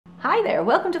Hi there,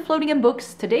 welcome to Floating in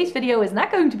Books. Today's video is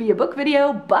not going to be a book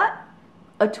video, but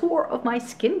a tour of my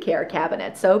skincare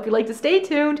cabinet. So if you'd like to stay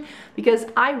tuned, because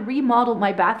I remodeled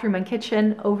my bathroom and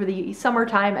kitchen over the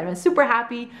summertime, and I'm super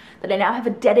happy that I now have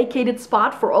a dedicated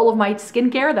spot for all of my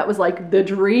skincare. That was like the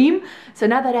dream. So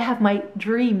now that I have my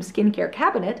dream skincare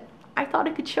cabinet, I thought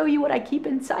I could show you what I keep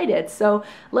inside it. So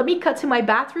let me cut to my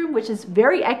bathroom, which is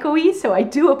very echoey, so I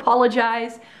do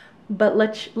apologize. But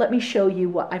let me show you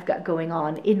what I've got going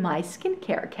on in my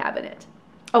skincare cabinet.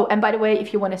 Oh, and by the way,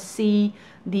 if you want to see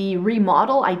the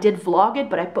remodel, I did vlog it,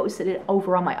 but I posted it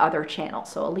over on my other channel.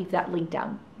 So I'll leave that link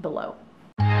down below.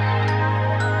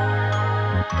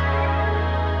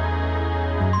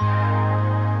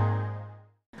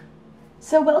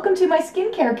 So welcome to my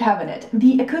skincare cabinet.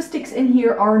 The acoustics in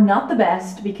here are not the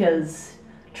best because,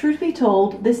 truth be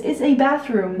told, this is a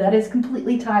bathroom that is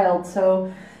completely tiled.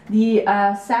 So the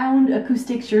sound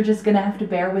acoustics, you're just gonna have to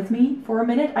bear with me for a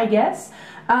minute, I guess.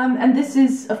 And this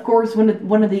is, of course,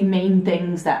 one of the main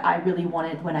things that I really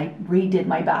wanted when I redid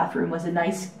my bathroom, was a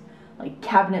nice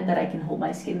cabinet that I can hold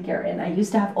my skincare in. I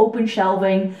used to have open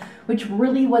shelving, which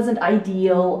really wasn't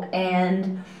ideal,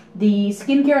 and the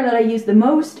skincare that I use the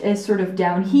most is sort of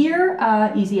down here,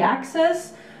 easy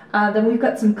access. Then we've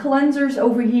got some cleansers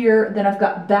over here. Then I've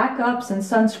got backups and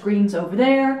sunscreens over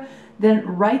there. Then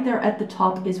right there at the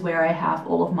top is where I have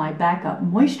all of my backup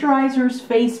moisturizers,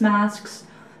 face masks,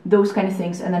 those kind of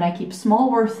things. And then I keep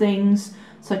smaller things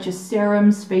such as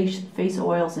serums, face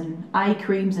oils, and eye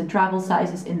creams and travel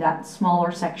sizes in that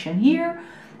smaller section here.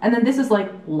 And then this is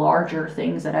like larger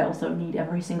things that I also need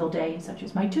every single day, such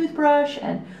as my toothbrush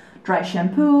and dry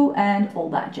shampoo and all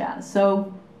that jazz.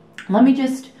 So let me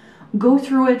just go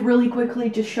through it really quickly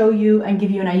to show you and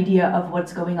give you an idea of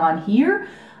what's going on here.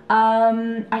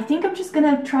 I think I'm just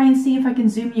gonna try and see if I can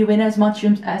zoom you in as much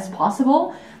as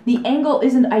possible. The angle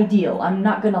isn't ideal, I'm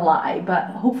not gonna lie, but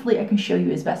hopefully I can show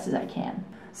you as best as I can.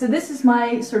 So this is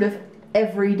my sort of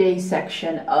everyday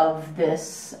section of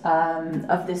this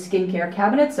skincare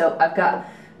cabinet. So I've got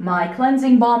my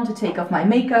cleansing balm to take off my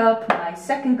makeup, my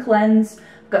second cleanse,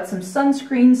 I've got some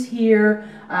sunscreens here,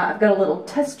 I've got a little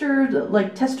tester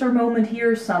moment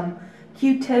here, some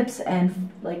Q-tips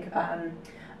and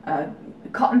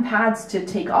cotton pads to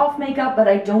take off makeup, but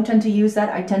I don't tend to use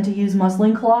that. I tend to use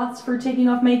muslin cloths for taking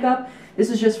off makeup. This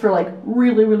is just for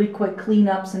really quick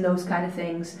cleanups and those kind of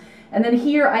things. And then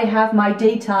here I have my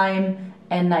daytime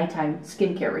and nighttime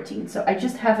skincare routine. So I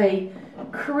just have a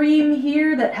cream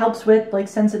here that helps with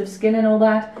sensitive skin and all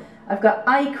that. I've got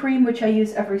eye cream, which I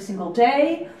use every single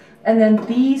day. And then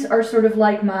these are sort of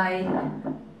like my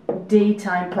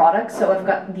daytime products. So I've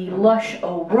got the Lush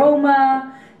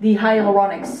Aroma, the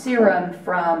hyaluronic serum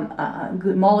from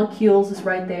Good Molecules is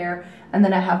right there. And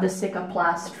then I have the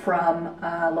Cicaplast from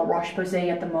La Roche-Posay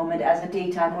at the moment as a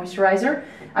daytime moisturizer.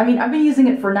 I mean, I've been using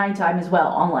it for nighttime as well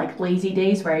on lazy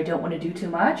days where I don't want to do too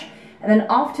much. And then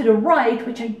off to the right,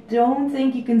 which I don't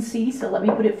think you can see, so let me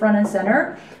put it front and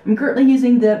center. I'm currently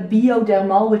using the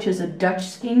Biodermal, which is a Dutch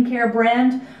skincare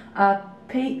brand,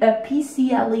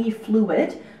 PCLE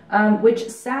fluid. Which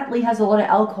sadly has a lot of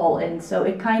alcohol in, so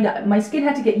it my skin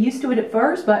had to get used to it at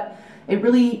first, but it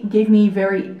really gave me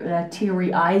very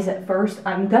teary eyes at first.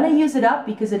 I'm gonna use it up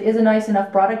because it is a nice enough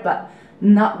product, but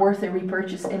not worth a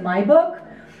repurchase in my book.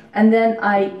 And then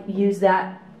I use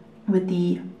that with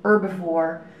the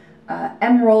Herbivore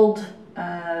Emerald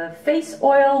face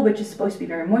oil, which is supposed to be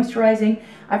very moisturizing.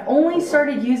 I've only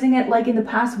started using it in the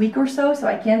past week or so, so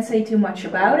I can't say too much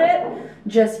about it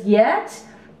just yet.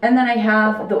 And then I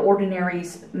have the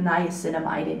Ordinary's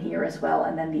niacinamide in here as well,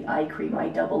 and then the eye cream I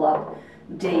double up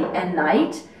day and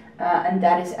night, and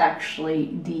that is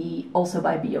actually also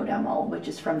by Biodermal, which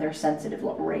is from their sensitive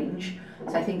range.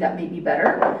 So I think that may be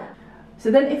better.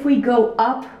 So then if we go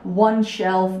up one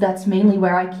shelf, that's mainly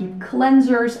where I keep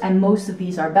cleansers, and most of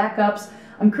these are backups.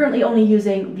 I'm currently only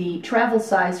using the travel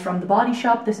size from The Body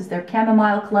Shop. This is their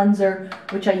chamomile cleanser,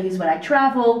 which I use when I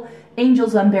travel.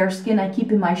 Angels on Bare Skin I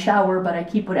keep in my shower, but I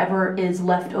keep whatever is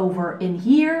left over in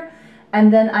here.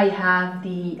 And then I have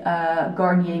the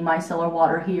Garnier Micellar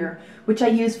Water here, which I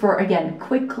use for, again,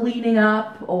 quick cleaning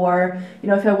up, or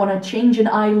if I want to change an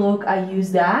eye look, I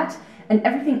use that. And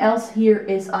everything else here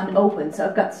is unopened. So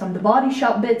I've got some The Body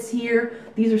Shop bits here.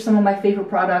 These are some of my favorite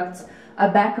products. A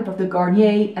backup of the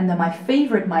Garnier, and then my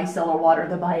favorite micellar water,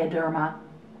 the Bioderma,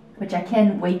 which I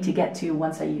can't wait to get to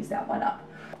once I use that one up.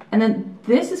 And then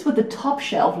this is what the top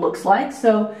shelf looks like.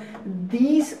 So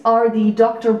these are the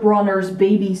Dr. Bronner's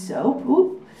baby soap.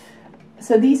 Ooh.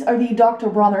 So these are the Dr.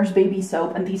 Bronner's baby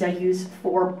soap, and these I use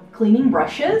for cleaning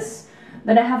brushes.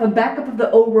 Then I have a backup of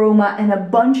the Aroma, and a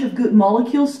bunch of Good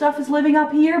Molecules stuff is living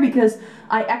up here because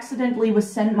I accidentally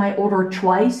was sent my order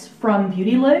twice from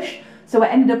Beautylish. So I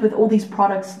ended up with all these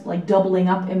products like doubling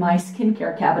up in my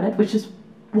skincare cabinet, which is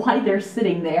why they're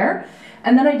sitting there.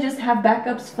 And then I just have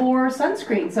backups for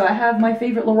sunscreen. So I have my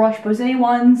favorite La Roche-Posay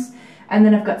ones, and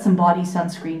then I've got some body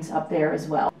sunscreens up there as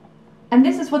well. And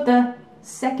this is what the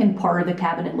second part of the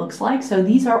cabinet looks like. So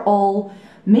these are all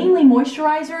mainly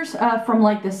moisturizers from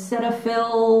like the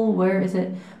Cetaphil, where is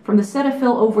it? From the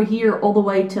Cetaphil over here all the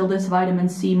way till this vitamin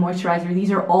C moisturizer.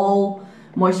 These are all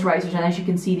moisturizers, and as you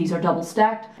can see, these are double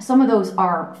stacked. Some of those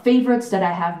are favorites that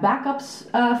I have backups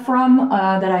from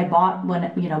that I bought when,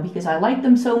 you know, because I like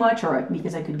them so much or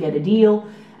because I could get a deal,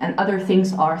 and other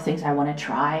things are things I want to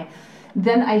try.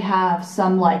 Then I have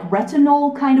some like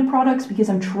retinol kind of products because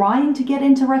I'm trying to get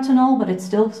into retinol, but it's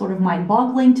still sort of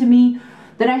mind-boggling to me.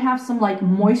 Then I have some like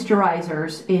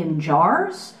moisturizers in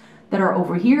jars that are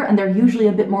over here, and they're usually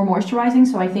a bit more moisturizing,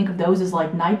 so I think of those as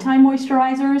like nighttime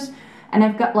moisturizers. And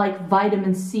I've got like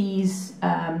vitamin C's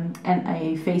and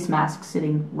a face mask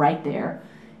sitting right there,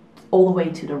 all the way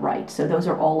to the right. So those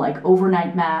are all like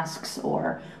overnight masks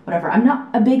or whatever. I'm not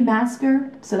a big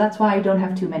masker, so that's why I don't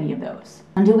have too many of those.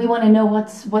 And do we want to know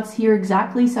what's here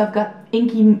exactly? So I've got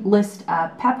Inky List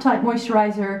Peptide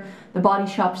Moisturizer, the Body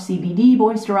Shop CBD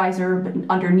Moisturizer, but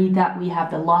underneath that we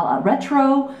have the Lala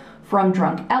Retro from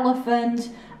Drunk Elephant.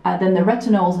 Then the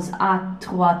retinols is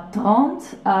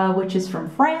A330, which is from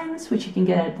France, which you can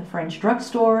get at the French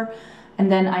drugstore.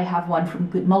 And then I have one from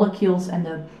Good Molecules and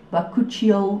the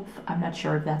Bakuchiol, I'm not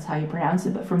sure if that's how you pronounce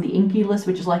it, but from the Inky List,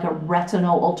 which is like a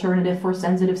retinol alternative for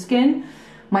sensitive skin.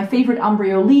 My favorite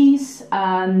Embryolisse,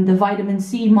 the vitamin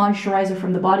C moisturizer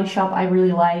from the Body Shop I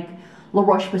really like. La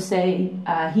Roche-Posay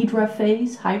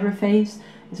Hydraphase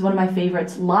is one of my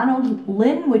favorites.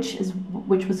 Lanolin,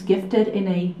 which was gifted in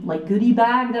a like goodie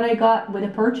bag that I got with a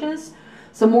purchase.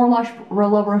 So more La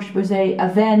Roche-Posay,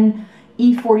 Aven,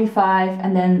 E45,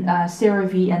 and then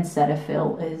CeraVe and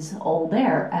Cetaphil is all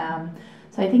there.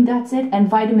 So I think that's it. And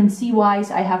vitamin C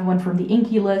wise, I have one from the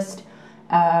Inky List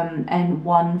and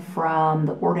one from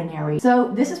The Ordinary. So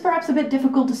this is perhaps a bit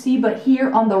difficult to see, but here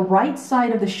on the right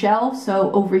side of the shelf,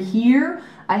 so over here,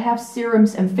 I have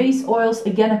serums and face oils.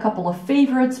 Again, a couple of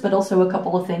favorites, but also a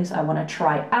couple of things I want to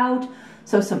try out.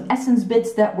 So some Essence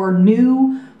bits that were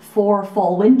new for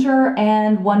fall winter,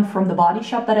 and one from the Body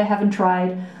Shop that I haven't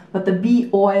tried. But the bee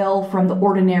oil from The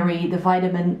Ordinary, the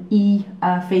vitamin E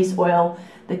face oil,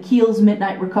 the Kiehl's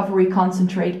Midnight Recovery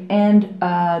Concentrate, and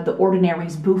The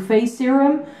Ordinary's Buffet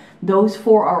Serum. Those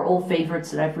four are all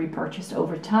favorites that I've repurchased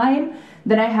over time.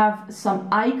 Then I have some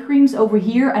eye creams over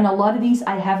here, and a lot of these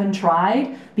I haven't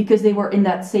tried because they were in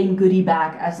that same goodie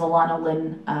bag as the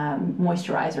Lanolin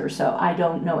moisturizer, so I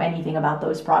don't know anything about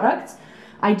those products.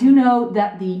 I do know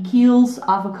that the Kiehl's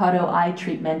Avocado Eye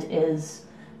Treatment is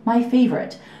my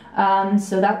favorite.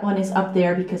 So that one is up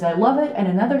there because I love it, and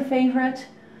another favorite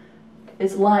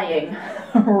is lying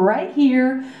right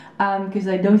here because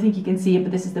I don't think you can see it,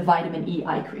 but this is the vitamin E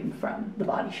eye cream from the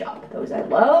Body Shop. Those I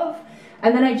love.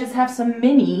 And then I just have some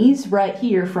minis right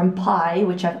here from Pi,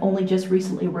 which I've only just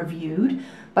recently reviewed.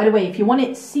 By the way, if you want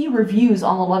to see reviews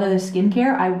on a lot of the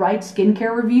skincare, I write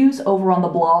skincare reviews over on the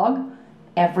blog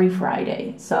every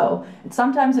Friday. So it's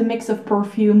sometimes a mix of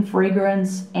perfume,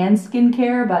 fragrance, and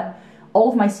skincare, but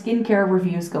all of my skincare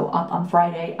reviews go up on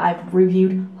Friday. I've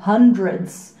reviewed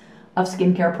hundreds of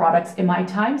skincare products in my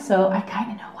time, so I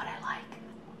kind of know what I like.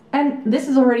 And this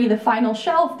is already the final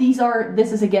shelf.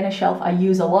 This is again a shelf I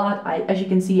use a lot. As you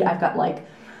can see, I've got like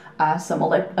some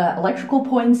electrical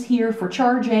points here for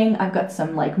charging. I've got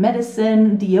some like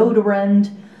medicine, deodorant,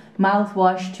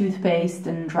 mouthwash, toothpaste,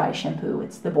 and dry shampoo.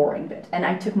 It's the boring bit. And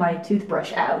I took my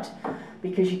toothbrush out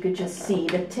because you could just see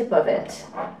the tip of it.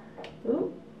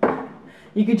 Ooh.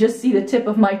 You could just see the tip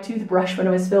of my toothbrush when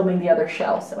I was filming the other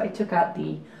shelf, so I took out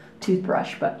the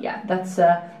toothbrush. But yeah,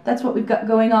 that's what we've got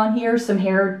going on here. Some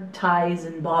hair ties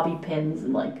and bobby pins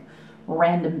and like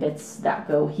random bits that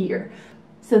go here.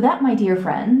 So that, my dear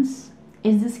friends,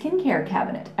 is the skincare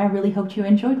cabinet. I really hope you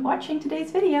enjoyed watching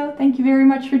today's video. Thank you very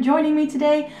much for joining me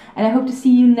today, and I hope to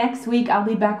see you next week. I'll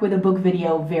be back with a book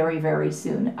video very, very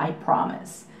soon, I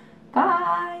promise.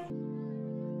 Bye!